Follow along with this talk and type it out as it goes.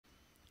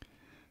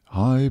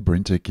Hi,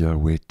 BrenTech here,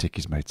 where tech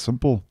is made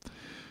simple.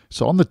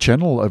 So on the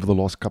channel over the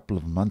last couple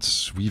of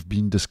months, we've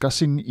been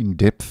discussing in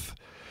depth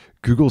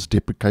Google's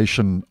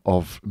deprecation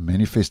of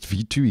Manifest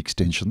v2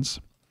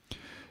 extensions.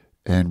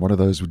 And one of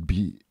those would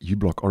be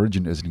uBlock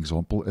Origin as an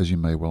example, as you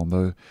may well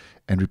know,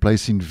 and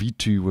replacing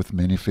v2 with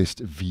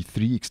Manifest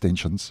v3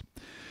 extensions.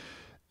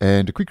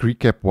 And a quick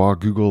recap why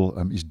Google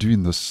is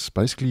doing this.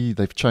 Basically,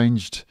 they've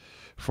changed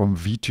from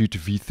v2 to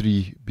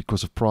v3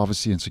 because of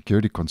privacy and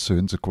security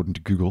concerns, according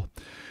to Google,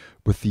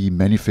 with the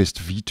Manifest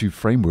v2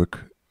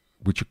 framework,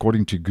 which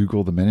according to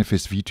Google, the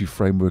Manifest v2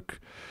 framework,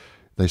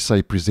 they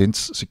say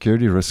presents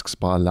security risks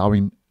by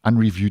allowing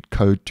unreviewed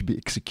code to be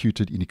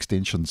executed in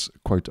extensions,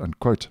 quote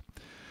unquote.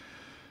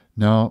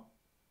 Now,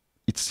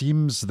 it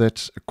seems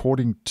that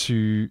according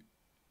to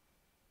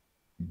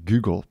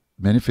Google,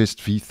 Manifest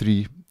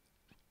v3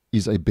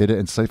 is a better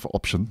and safer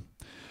option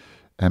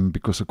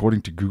because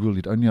according to Google,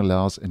 it only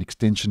allows an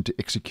extension to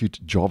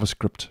execute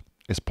JavaScript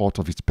as part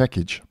of its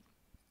package.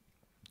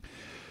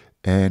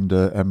 And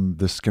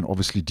this can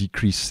obviously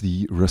decrease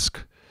the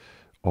risk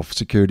of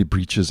security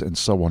breaches and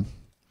so on.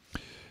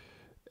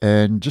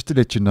 And just to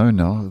let you know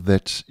now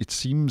that it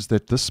seems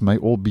that this may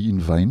all be in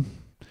vain,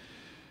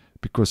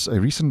 because a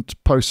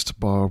recent post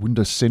by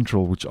Windows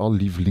Central, which I'll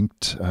leave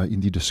linked in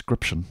the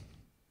description,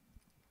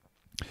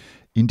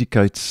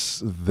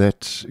 indicates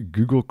that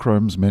Google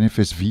Chrome's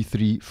Manifest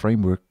v3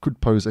 framework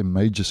could pose a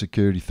major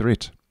security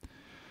threat,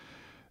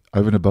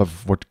 over and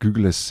above what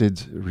Google has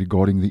said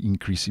regarding the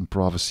increase in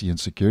privacy and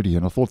security.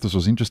 And I thought this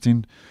was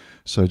interesting,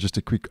 so just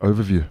a quick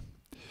overview.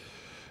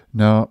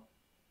 Now,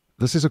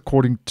 this is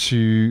according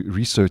to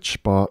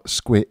research by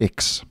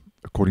SquareX,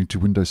 according to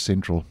Windows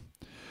Central,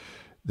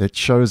 that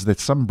shows that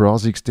some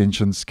browser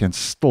extensions can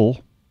still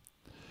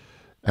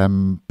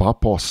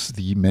bypass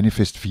the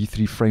Manifest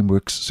v3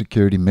 framework's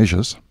security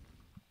measures.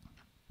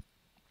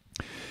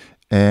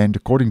 And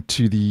according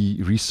to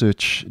the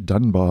research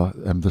done by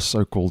the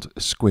so-called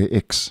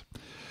SquareX,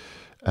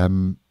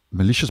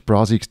 malicious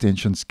browser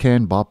extensions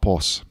can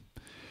bypass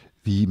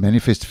the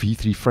Manifest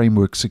v3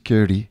 framework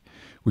security,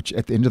 which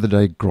at the end of the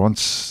day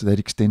grants that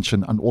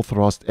extension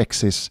unauthorized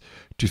access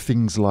to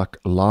things like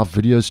live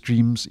video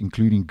streams,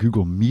 including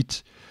Google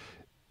Meet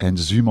and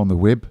Zoom on the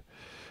web.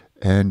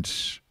 And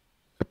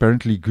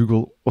apparently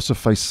Google also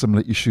faced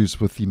similar issues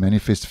with the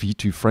Manifest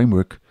v2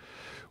 framework,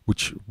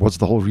 which was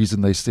the whole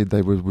reason they said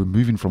they were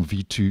moving from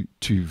v2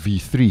 to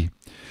v3.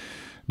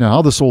 Now,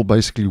 how this all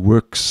basically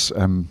works,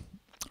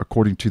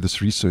 according to this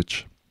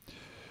research,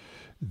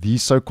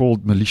 these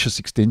so-called malicious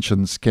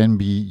extensions can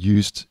be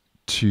used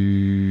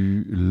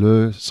to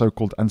lure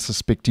so-called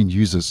unsuspecting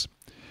users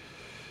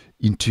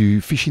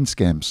into phishing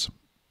scams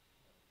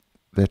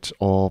that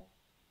are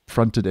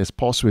fronted as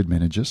password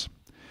managers.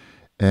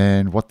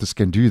 And what this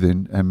can do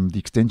then, the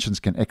extensions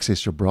can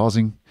access your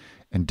browsing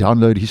and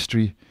download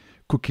history,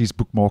 cookies,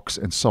 bookmarks,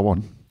 and so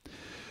on.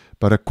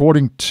 But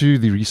according to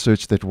the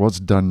research that was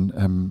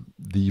done,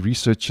 the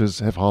researchers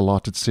have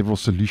highlighted several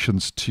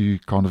solutions to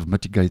kind of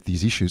mitigate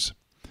these issues.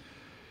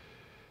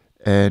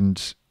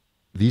 And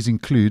these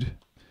include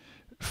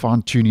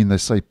fine-tuning, they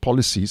say,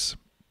 policies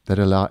that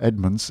allow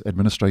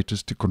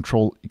administrators to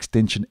control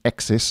extension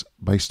access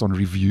based on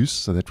reviews.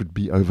 So that would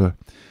be over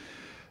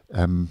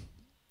on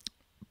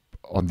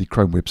the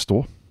Chrome Web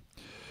Store,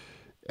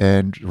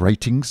 and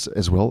ratings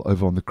as well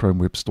over on the Chrome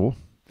Web Store,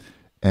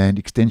 and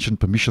extension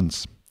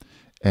permissions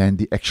and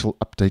the actual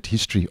update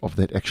history of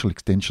that actual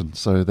extension.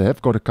 So they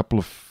have got a couple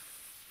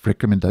of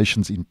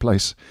recommendations in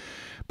place,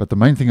 but the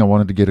main thing I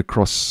wanted to get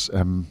across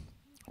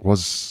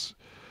was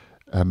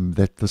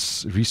that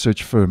this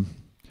research firm,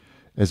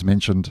 as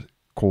mentioned,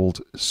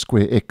 called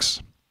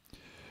SquareX,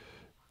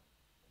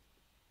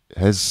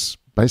 has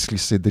basically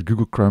said that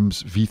Google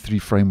Chrome's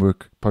v3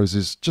 framework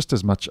poses just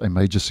as much a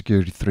major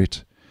security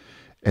threat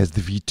as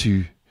the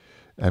v2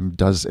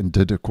 does and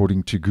did,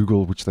 according to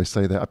Google, which they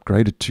say they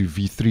upgraded to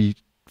v3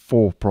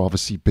 for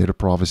privacy, better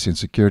privacy and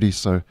security.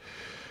 So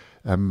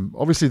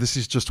obviously this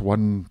is just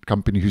one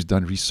company who's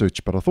done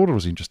research, but I thought it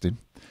was interesting.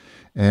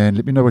 And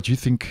let me know what you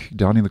think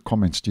down in the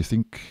comments. Do you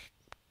think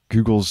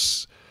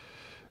Google's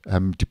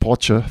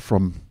departure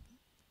from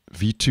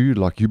v2,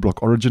 like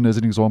uBlock Origin as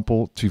an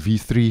example, to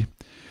v3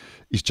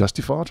 is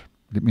justified?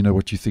 Let me know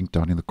what you think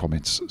down in the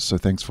comments. So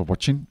thanks for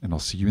watching, and I'll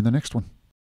see you in the next one.